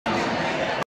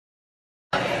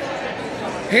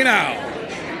Hey now.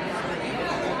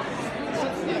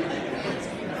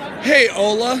 Hey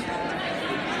Ola.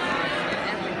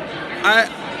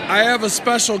 I have a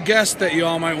special guest that you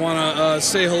all might want to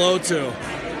say hello to.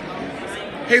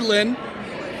 Hey Lynn.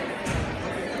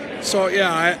 So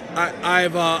yeah,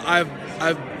 I've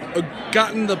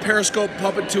gotten the Periscope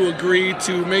puppet to agree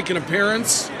to make an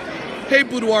appearance. Hey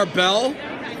Boudoir Bell.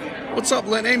 What's up,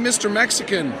 Lynn? Hey Mr.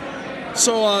 Mexican.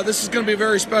 So this is going to be a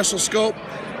very special scope.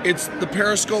 It's the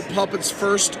Periscope puppet's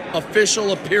first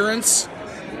official appearance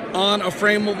on a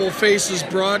Frameable Faces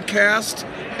broadcast.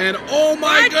 And oh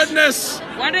my goodness!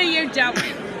 What are you doing?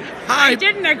 Hi. I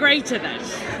didn't agree to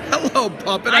this. Hello,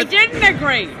 puppet. I didn't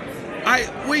agree.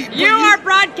 Wait. You are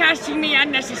broadcasting me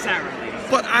unnecessarily.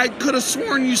 But I could have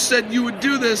sworn you said you would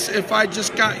do this if I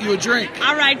just got you a drink.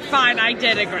 All right, fine. I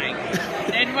did agree.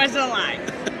 It was a lie.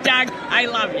 Doug, I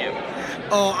love you.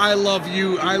 Oh, I love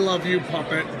you. I love you,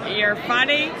 puppet. You're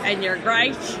funny, and you're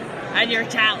great, and you're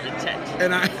talented.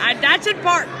 And that's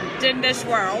important in this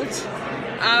world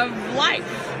of life,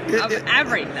 of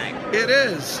everything. It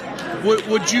is.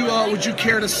 Would you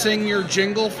care to sing your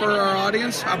jingle for our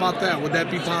audience? How about that? Would that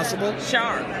be possible?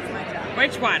 Sure.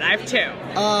 Which one? I have two.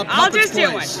 I'll just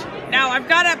do it. No, I've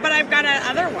got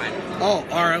another one. Oh,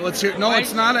 all right. Let's hear. No,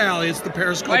 it's not Allie. It's the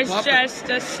Periscope puppet. Was just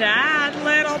a sad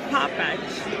little puppet,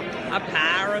 a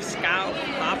Periscope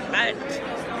puppet,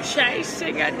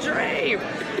 chasing a dream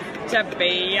to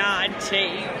be on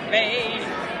TV.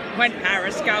 When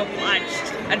Periscope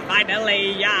launched and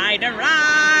finally I'd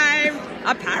arrived,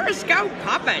 a Periscope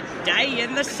puppet, day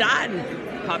in the sun.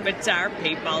 Puppets are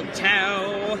people too.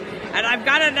 And I've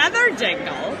got another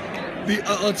jingle.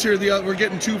 Let's hear the other. We're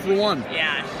getting 2 for 1.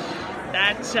 Yes.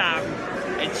 That's,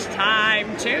 it's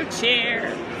time to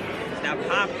cheer. The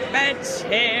puppet's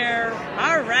here.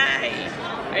 Hooray.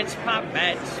 It's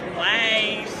Puppet's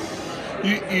place.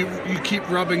 You keep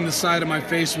rubbing the side of my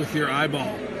face with your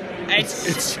eyeball.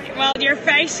 Well, your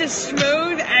face is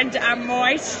smooth and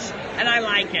moist, and I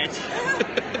like it.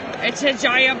 It's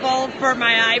enjoyable for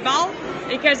my eyeball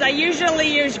because I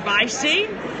usually use Vicine,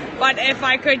 but if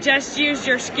I could just use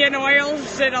your skin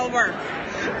oils, it'll work.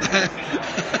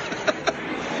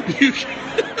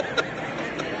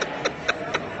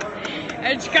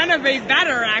 It's gonna be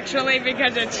better actually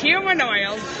because it's human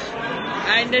oils,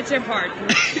 and it's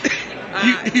important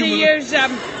to use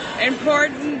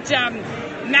important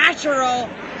natural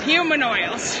human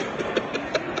oils.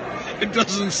 It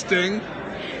doesn't sting?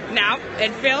 No,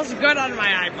 it feels good on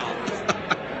my eyeball.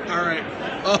 All right.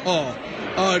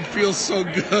 Oh, it feels so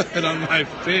good on my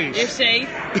face. You see?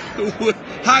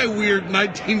 Hi, weird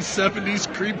 1970s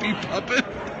creepy puppet.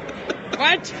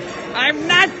 What? I'm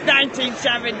not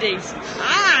 1970s.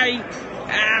 I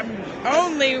am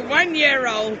only 1 year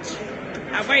old.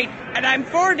 Wait, and I'm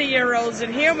 40-year-olds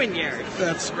in human years.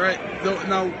 That's right.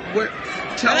 Now, but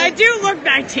I do look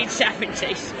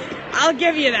 1970s. I'll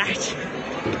give you that.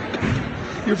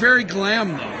 You're very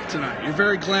glam, though, tonight. You're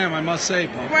very glam, I must say,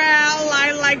 Paul. Well,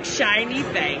 I like shiny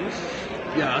things.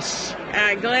 Yes.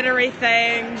 Glittery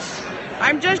things.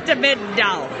 I'm just a bit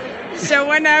dull. So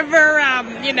whenever,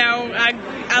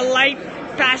 a light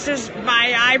passes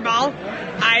my eyeball,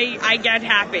 I get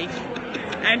happy.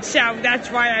 And so that's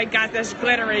why I got this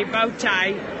glittery bow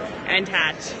tie and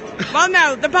hat. Well,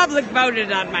 no, the public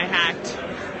voted on my hat.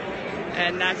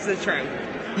 And that's the truth.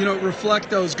 You know,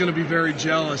 Reflecto is going to be very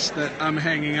jealous that I'm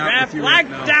hanging out with you right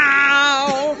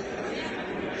now. Reflecto!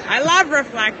 I love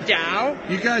Reflecto.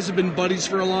 You guys have been buddies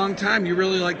for a long time. You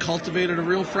really, cultivated a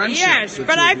real friendship. Yes,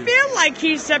 but I feel like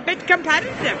he's a bit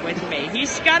competitive with me.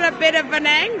 He's got a bit of an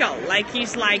angle.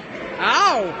 He's like,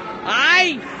 oh,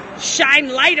 I shine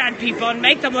light on people and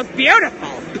make them look beautiful.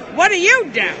 What do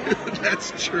you do?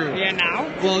 That's true. You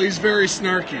know? Well, he's very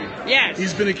snarky. Yes.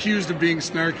 He's been accused of being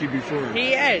snarky before.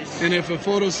 He is. And if a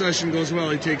photo session goes well,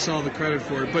 he takes all the credit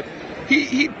for it. But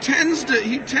he tends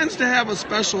to have a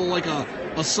special,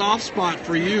 a soft spot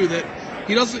for you that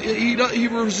he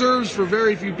reserves for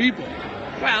very few people.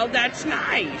 Well, that's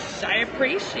nice. I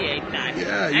appreciate that.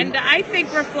 Yeah. And I think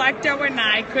Reflecto and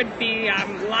I could be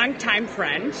longtime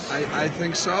friends. I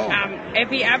think so. If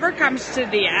he ever comes to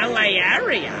the LA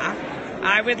area,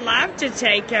 I would love to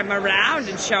take him around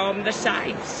and show him the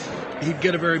sights. He'd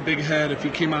get a very big head if he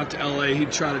came out to LA.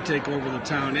 He'd try to take over the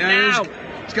town. Yeah,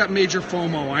 he's got major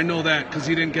FOMO. I know that because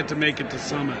he didn't get to make it to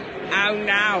Summit. Oh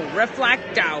no,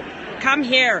 Reflecto, come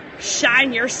here,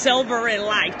 shine your silvery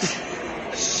light.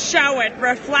 Show it,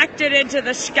 reflect it into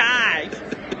the sky.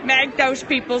 Make those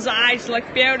people's eyes look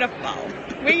beautiful.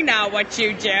 We know what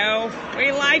you do.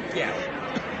 We like you.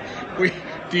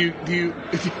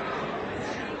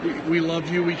 We love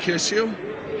you, we kiss you?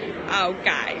 Oh,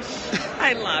 guys,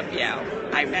 I love you.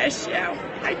 I miss you.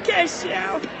 I kiss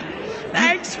you.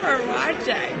 Thanks for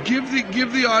watching.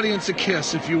 Give the audience a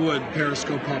kiss, if you would,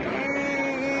 Periscope Puppet.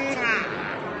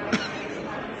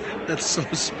 That's so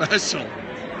special.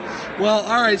 Well,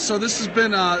 all right. So this has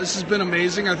been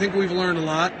amazing. I think we've learned a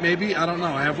lot. Maybe, I don't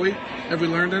know. Have we? Have we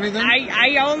learned anything?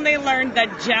 I only learned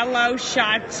that Jell-O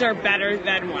shots are better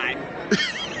than wine.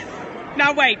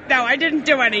 No, wait. No, I didn't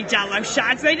do any Jell-O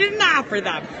shots. They didn't offer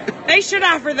them. They should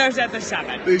offer those at the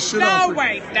Summit. They should. No,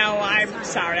 wait. No, I'm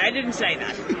sorry. I didn't say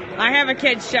that. I have a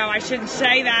kids show. I shouldn't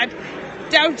say that.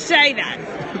 Don't say that.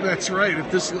 That's right.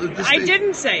 If this I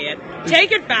didn't say it.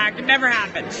 Take it back. It never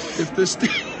happened. If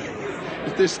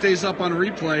this stays up on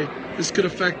replay, this could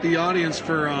affect the audience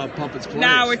for Puppets Plays.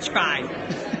 No, it's fine.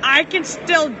 I can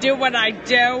still do what I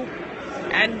do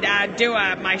and do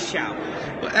my show.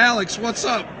 Well, Alex, what's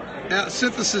up?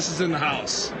 Synthesis is in the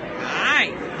house.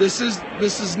 Hi. This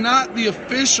is not the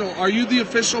official. Are you the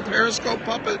official Periscope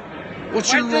Puppet?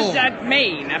 What's your role? What does that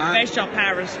mean, official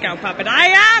Periscope Puppet? I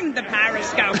am the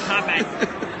Periscope Puppet.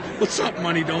 What's up,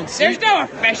 Money Don't See? There's no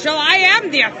official. I am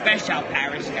the official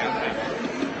Periscope Puppet.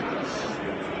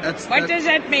 What does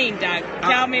that mean, Doug?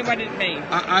 Tell me what it means.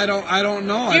 I don't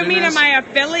know. Do you mean am I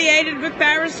affiliated with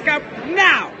Periscope?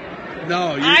 No.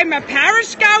 No. I'm a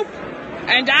Periscope,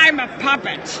 and I'm a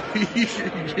puppet.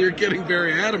 You're getting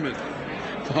very adamant,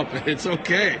 Puppet. It's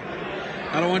okay.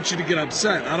 I don't want you to get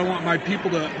upset. I don't want my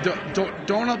people to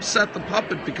don't upset the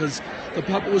Puppet, because the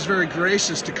Puppet was very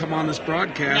gracious to come on this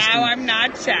broadcast. No, I'm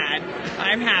not sad.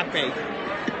 I'm happy.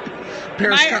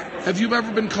 Have you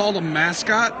ever been called a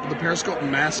mascot? The Periscope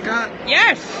mascot?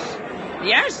 Yes.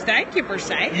 Yes, thank you for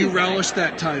saying You relish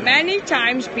that title. Many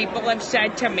times people have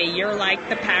said to me, you're like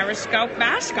the Periscope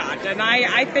mascot, and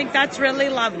I think that's really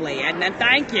lovely, and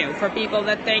thank you for people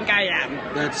that think I am.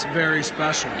 That's very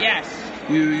special. Yes.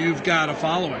 You've got a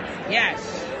following.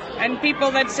 Yes. And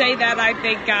people that say that, I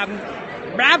think,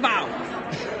 bravo.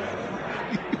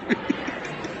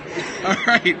 All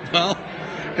right, well,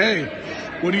 hey.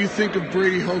 What do you think of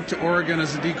Brady Hoke to Oregon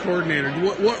as a D coordinator?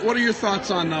 What are your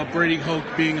thoughts on Brady Hoke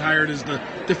being hired as the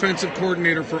defensive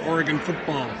coordinator for Oregon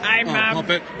football?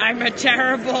 Puppet? I'm a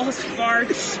terrible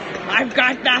sports. I've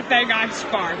got nothing on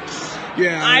sports.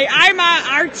 Yeah. I'm a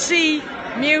artsy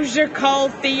musical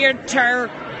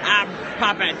theater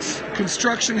puppet.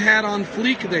 Construction hat on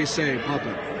fleek, they say,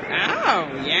 Puppet. Oh,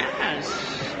 yes.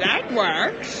 That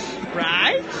works,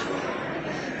 right?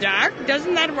 Doug,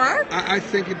 doesn't that work? I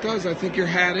think it does. I think your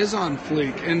hat is on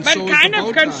fleek, and but so is kind the bow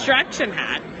of tie. Construction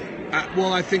hat.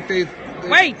 Well, I think they.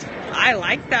 Wait, I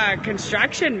like the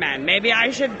construction men. Maybe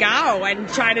I should go and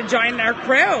try to join their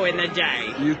crew in the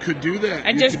day. You could do that.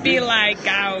 And just be like,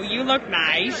 oh, you look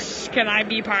nice. Can I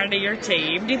be part of your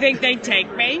team? Do you think they'd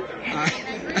take me?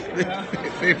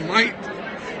 They might.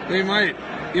 They might.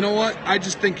 You know what? I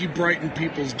just think you brighten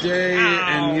people's day,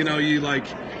 and you like.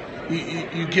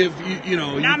 You give,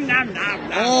 Nom, nom, nom,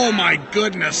 nom, oh, my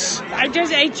goodness. I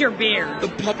just ate your beard. The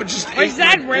puppet just ate Was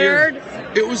that my weird?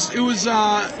 beard. It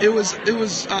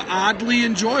was oddly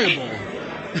enjoyable.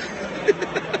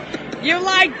 You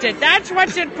liked it. That's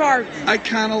what's important. I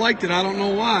kind of liked it. I don't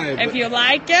know why. If you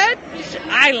like it,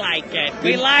 I like it.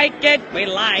 We like it. We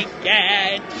like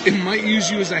it. It might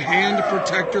use you as a hand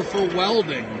protector for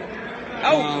welding.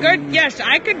 Oh, good. Yes,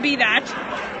 I could be that.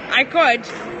 I could.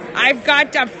 I've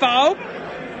got foam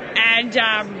and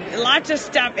lots of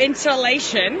stuff,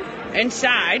 insulation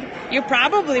inside. You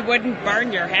probably wouldn't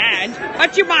burn your hand,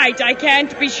 but you might. I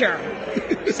can't be sure.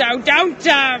 So don't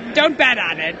bet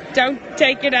on it. Don't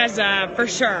take it as a for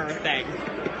sure thing.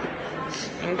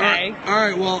 Okay. All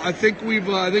right. Well, I think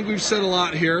we've said a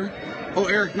lot here. Oh,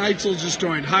 Eric Neitzel just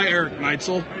joined. Hi, Eric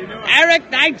Neitzel.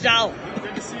 Eric Neitzel.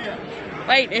 Good to see you.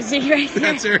 Wait, is he right here?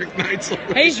 That's Eric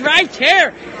Neitzel. He's right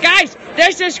here. Guys,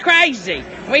 this is crazy.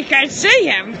 We can see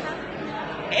him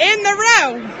in the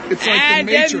room. It's like and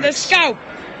the Matrix. In the scope.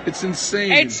 It's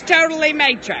insane. It's totally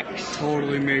Matrix.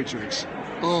 Totally Matrix.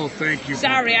 Oh, thank you.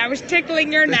 Sorry, I was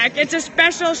tickling your neck. It's a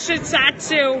special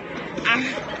shiatsu,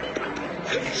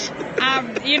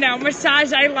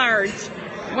 massage I learned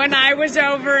when I was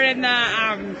over in the,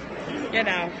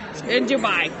 in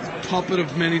Dubai. Puppet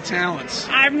of many talents.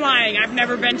 I'm lying. I've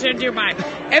never been to Dubai.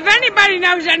 If anybody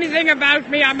knows anything about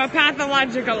me, I'm a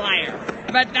pathological liar.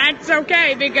 But that's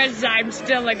okay because I'm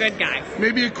still a good guy.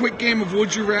 Maybe a quick game of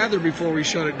Would You Rather before we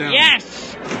shut it down.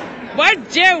 Yes.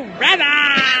 Would you rather?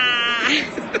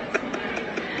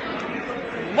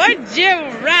 Would you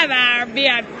rather be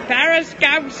at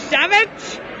Periscope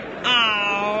Summit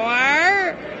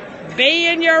or be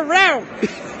in your room?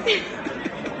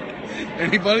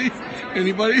 Anybody?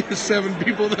 The 7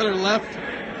 people that are left?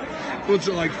 What's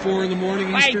it, like 4 in the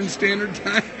morning Eastern Standard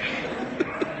Time?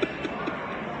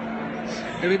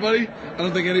 Anybody? I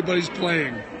don't think anybody's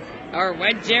playing. Or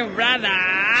would you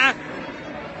rather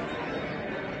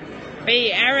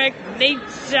be Eric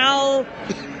Neitzel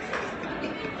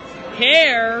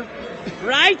here,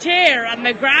 right here on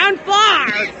the ground floor,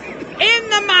 in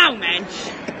the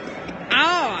moment,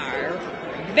 or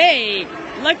be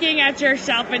looking at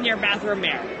yourself in your bathroom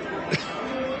mirror?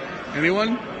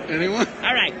 Anyone? Anyone?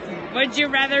 All right. Would you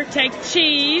rather take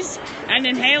cheese and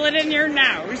inhale it in your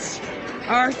nose,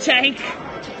 or take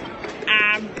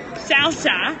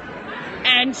salsa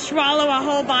and swallow a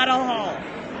whole bottle whole?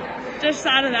 Just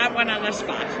thought of that one on the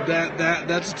spot.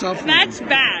 That's a tough one. That's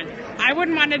bad. I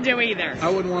wouldn't want to do either. I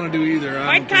wouldn't want to do either.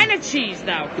 What kind of cheese,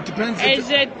 though? It depends.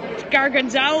 Is it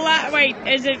gorgonzola? Wait,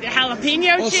 is it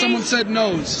jalapeno cheese? Someone said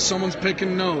nose. Someone's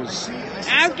picking nose.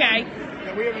 Okay.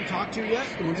 That we haven't talked to yet.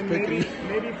 Someone's and picking.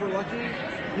 Maybe if we're lucky.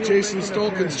 Jason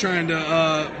Stolken's trying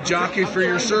to jockey for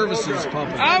your services,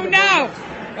 Puppet. Oh, no.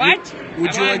 What?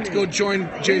 Would you like to go join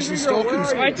Jason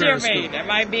Stolken's What do you Periscope? mean? Am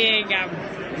I being...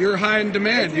 You're high in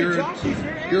demand. You're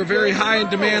a very high in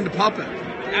demand puppet.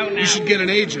 Oh, no. You should get an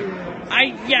agent.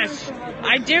 Yes,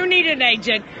 I do need an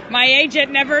agent. My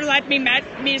agent never let me meet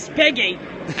Miss Piggy,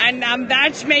 and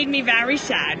that's made me very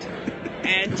sad.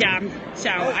 And so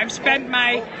I've spent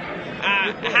my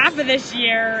half of this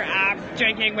year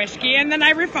drinking whiskey, and then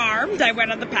I reformed. I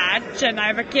went on the patch, and I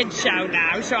have a kids show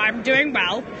now, so I'm doing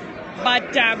well.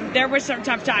 But there were some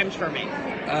tough times for me.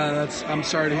 I'm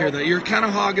sorry to hear that. You're kind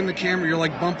of hogging the camera. You're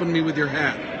like bumping me with your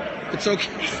hat. It's okay.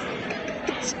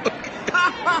 It's okay.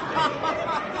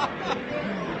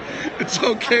 It's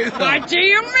okay, though. What do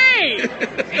you mean?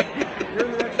 You're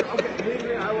in the next room. Okay, leave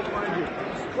me. I will find you.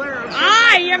 Claire,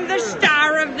 I am the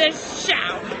star of this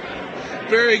show.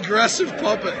 Very aggressive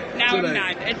puppet. No, today. I'm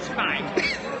not. It's fine.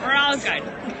 We're all good.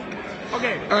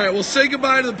 Okay. All right, well, say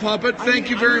goodbye to the puppet.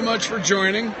 Thank you very much for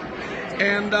joining.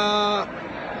 And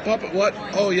puppet, what?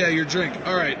 Oh yeah, your drink.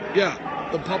 All right, yeah.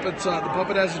 The puppet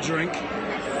has a drink.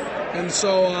 And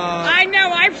so I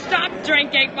know I've stopped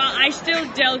drinking. Well, I still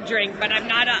drink, but I'm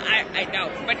not I know,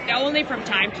 but only from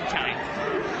time to time.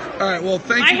 All right, well,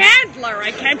 thank my you. handler,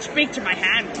 I can't speak to my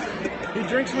handler. He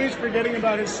drinks when he's forgetting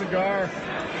about his cigar.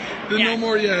 No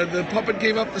more, the puppet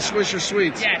gave up the Swisher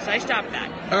Sweets. Yes, I stopped that.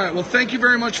 All right, well, thank you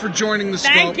very much for joining the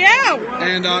Thank Scope. you.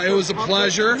 And it was a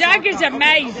pleasure. Doug is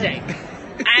amazing.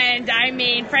 And I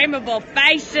mean,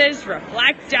 FrameableFaces,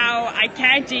 Reflecto, I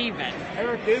can't even.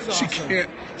 Eric is awesome.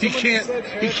 He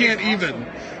can't even.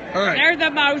 All right. They're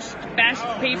the most best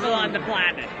people on the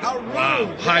planet.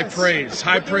 Wow, high praise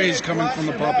coming from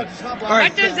the puppet. All right.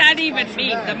 What does that even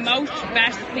mean? The most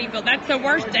best people? That's the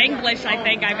worst English I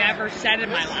think I've ever said in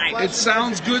my life. It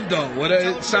sounds good, though.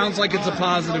 It sounds like it's a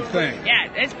positive thing.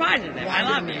 Yeah, it's positive. I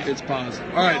love you. It's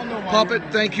positive. All right, Puppet,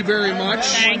 thank you very much.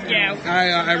 Thank you.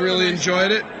 I really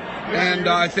enjoyed it, and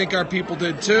I think our people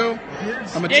did too.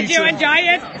 I'm a Did teacher. you enjoy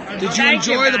it? Did you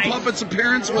enjoy the puppet's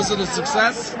appearance? Was it a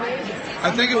success? I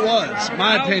think it was.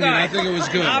 My opinion. Good. I think it was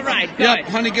good. All right, good. Yep,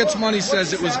 Honey Gets Money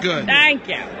says it was good. Thank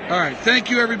you. All right, thank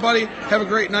you, everybody. Have a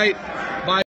great night.